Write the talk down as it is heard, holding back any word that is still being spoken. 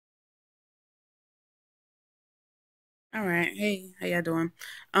All right. Hey, how y'all doing?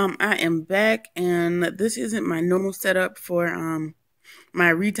 I am back and this isn't my normal setup for my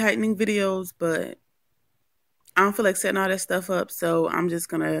retightening videos, but I don't feel like setting all that stuff up, so I'm just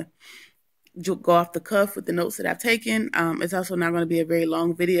gonna go off the cuff with the notes that I've taken. It's also not gonna be a very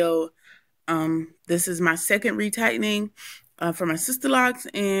long video. This is my second retightening for my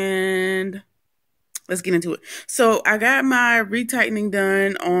Sisterlocks, and let's get into it. So I got my retightening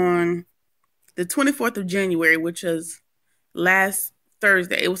done on the 24th of January, which is last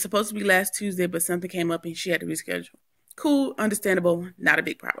Thursday. It was supposed to be last Tuesday, but something came up and she had to reschedule. Cool, understandable, not a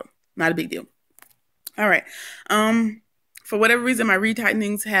big problem, not a big deal. All right. For whatever reason, my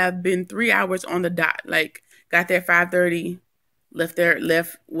retightenings have been 3 hours on the dot. Like, got there 5:30, left.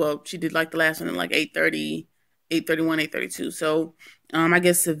 Well, she did like the last one at like 8:30, 8:31, 8:32. So, I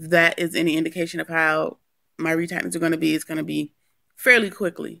guess if that is any indication of how my retightenings are going to be, it's going to be fairly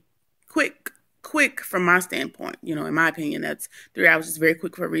quick from my standpoint. You know, in my opinion, that's 3 hours is very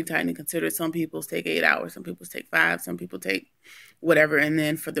quick for retightening. Consider some people's take 8 hours, some people's take 5, some people take whatever. And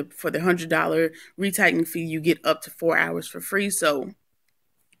then for the $100 retightening fee, you get up to 4 hours for free. So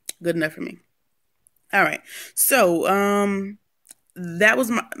good enough for me. All right. So that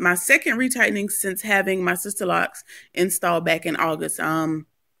was my second retightening since having my Sisterlocks installed back in August.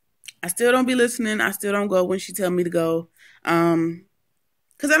 I still don't be listening. I still don't go when she tell me to go.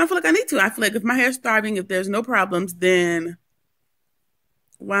 Because I don't feel like I need to. I feel like if my hair's thriving, if there's no problems, then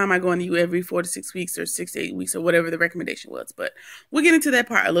why am I going to you every 4 to 6 weeks or 6 to 8 weeks or whatever the recommendation was? But we'll get into that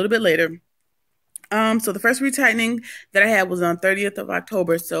part a little bit later. So the first retightening that I had was on 30th of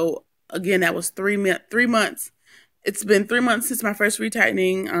October. So again, that was 3 months. It's been 3 months since my first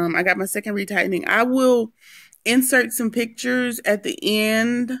retightening. I got my second retightening. I will insert some pictures at the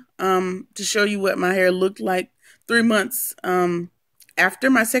end to show you what my hair looked like 3 months after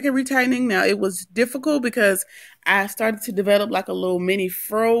my second retightening. Now, it was difficult because I started to develop like a little mini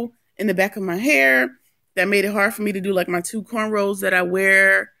fro in the back of my hair that made it hard for me to do like my 2 cornrows that I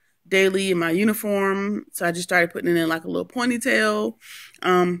wear daily in my uniform. So I just started putting it in like a little ponytail.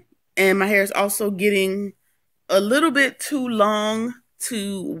 And my hair is also getting a little bit too long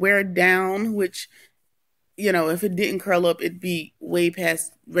to wear down, which, you know, if it didn't curl up, it'd be way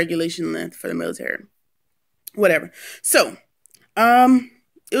past regulation length for the military. Whatever. So,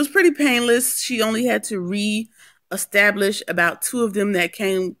 it was pretty painless. She only had to re-establish about 2 of them that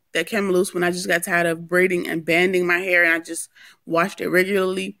came loose when I just got tired of braiding and banding my hair, and I just washed it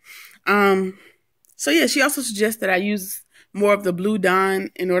regularly. So yeah, she also suggests that I use more of the Blue Dawn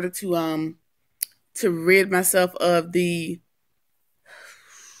in order to rid myself of the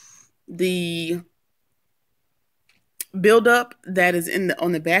buildup that is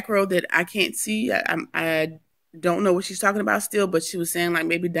on the back row that I can't see. I don't know what she's talking about still, but she was saying like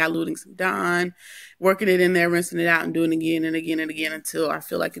maybe diluting some Dawn, working it in there, rinsing it out, and doing it again and again and again until I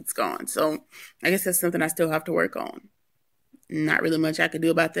feel like it's gone. So I guess that's something I still have to work on. Not really much I could do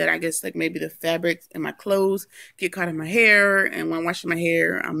about that. I guess like maybe the fabrics in my clothes get caught in my hair, and when I'm washing my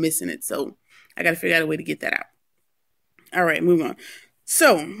hair, I'm missing it. So I got to figure out a way to get that out. All right, move on.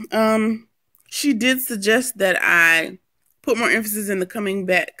 So, she did suggest that I put more emphasis in the coming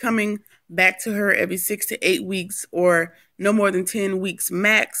back to her every 6 to 8 weeks or no more than 10 weeks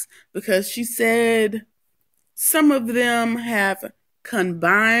max, because she said some of them have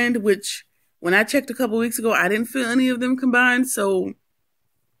combined, which when I checked a couple weeks ago, I didn't feel any of them combined. So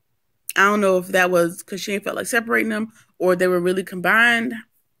I don't know if that was because she ain't felt like separating them or they were really combined.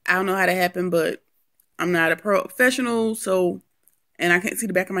 I don't know how that happened, but I'm not a professional, so, and I can't see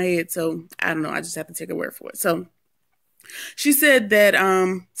the back of my head, so I don't know. I just have to take her word for it. So she said that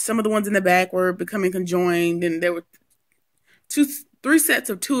some of the ones in the back were becoming conjoined, and there were 3 sets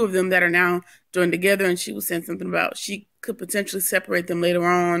of 2 of them that are now joined together, and she was saying something about she could potentially separate them later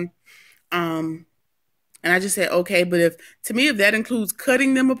on. And I just said, okay, but if that includes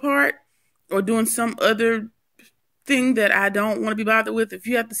cutting them apart or doing some other thing that I don't want to be bothered with, if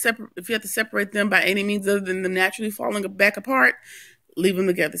you have to separate them by any means other than them naturally falling back apart, leave them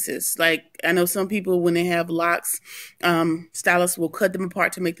together, sis. Like, I know some people, when they have locks, stylists will cut them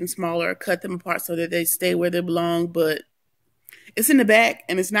apart to make them smaller, cut them apart so that they stay where they belong, but it's in the back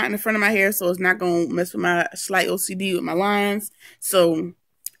and it's not in the front of my hair, so it's not going to mess with my slight OCD with my lines. So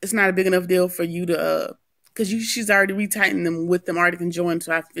it's not a big enough deal for you to, because she's already retightened them with them already conjoined,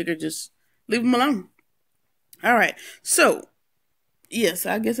 so I figured just leave them alone. All right, so yes,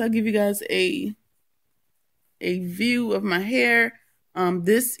 I guess I'll give you guys a view of my hair.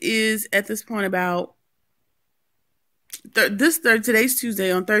 This is at this point about today's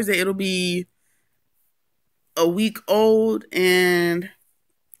Tuesday. On Thursday, it'll be a week old, and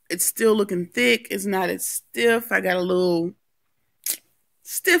it's still looking thick. It's not as stiff. I got a little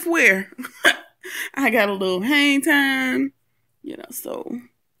stiff wear. I got a little hang time, you know, so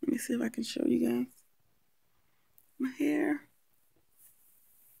let me see if I can show you guys my hair.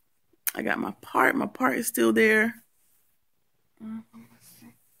 I got my part. My part is still there. Let's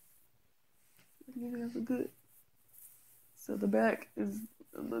see. Give you guys a good. So the back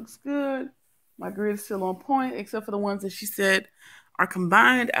looks good. My grid is still on point, except for the ones that she said are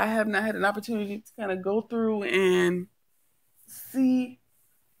combined. I have not had an opportunity to kind of go through and see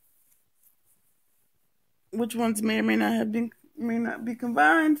which ones may or may not be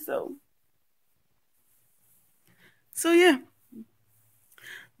combined. So yeah.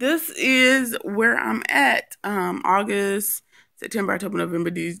 This is where I'm at. August, September, October,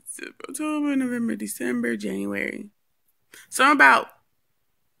 November, December, January. So I'm about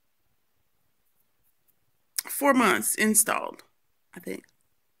 4 months installed, I think.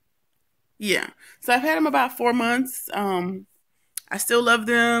 Yeah. So I've had them about 4 months. I still love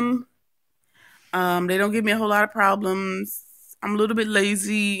them. They don't give me a whole lot of problems. I'm a little bit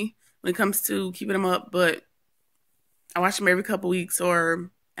lazy when it comes to keeping them up, but I wash them every couple weeks or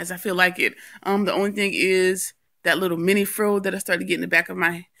as I feel like it. The only thing is that little mini fro that I started to get in the back of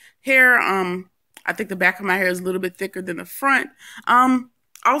my hair. I think the back of my hair is a little bit thicker than the front.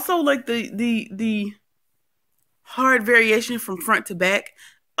 Also, like the hard variation from front to back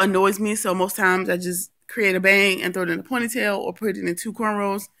annoys me. So most times I just create a bang and throw it in a ponytail or put it in 2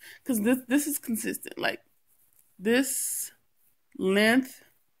 cornrows because this is consistent. Like this length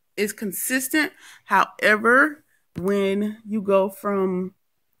is consistent. However, when you go from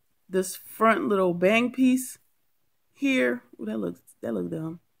this front little bang piece here, oh, that looks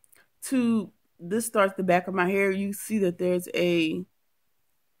dumb, to this starts the back of my hair, you see that there's a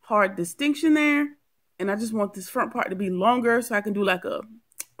hard distinction there. And I just want this front part to be longer so I can do like a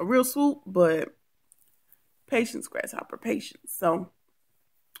real swoop, but patience, grasshopper, patience. So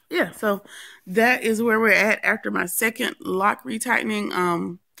yeah, so that is where we're at after my second lock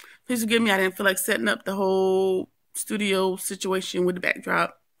retightening. Please forgive me, I didn't feel like setting up the whole studio situation with the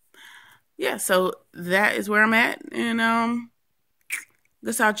backdrop. Yeah, so that is where I'm at, and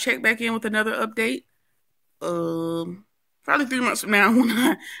guess I'll check back in with another update. Probably 3 months from now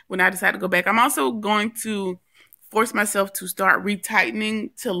when I decide to go back. I'm also going to force myself to start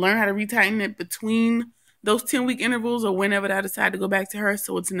retightening, to learn how to retighten it between those 10-week intervals or whenever I decide to go back to her,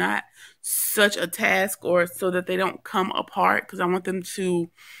 so it's not such a task or so that they don't come apart, because I want them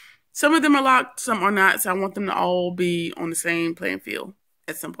to, some of them are locked, some are not, so I want them to all be on the same playing field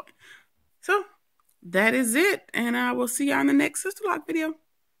at some point. So that is it, and I will see you on the next Sisterlock video.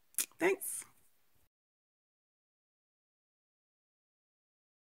 Thanks.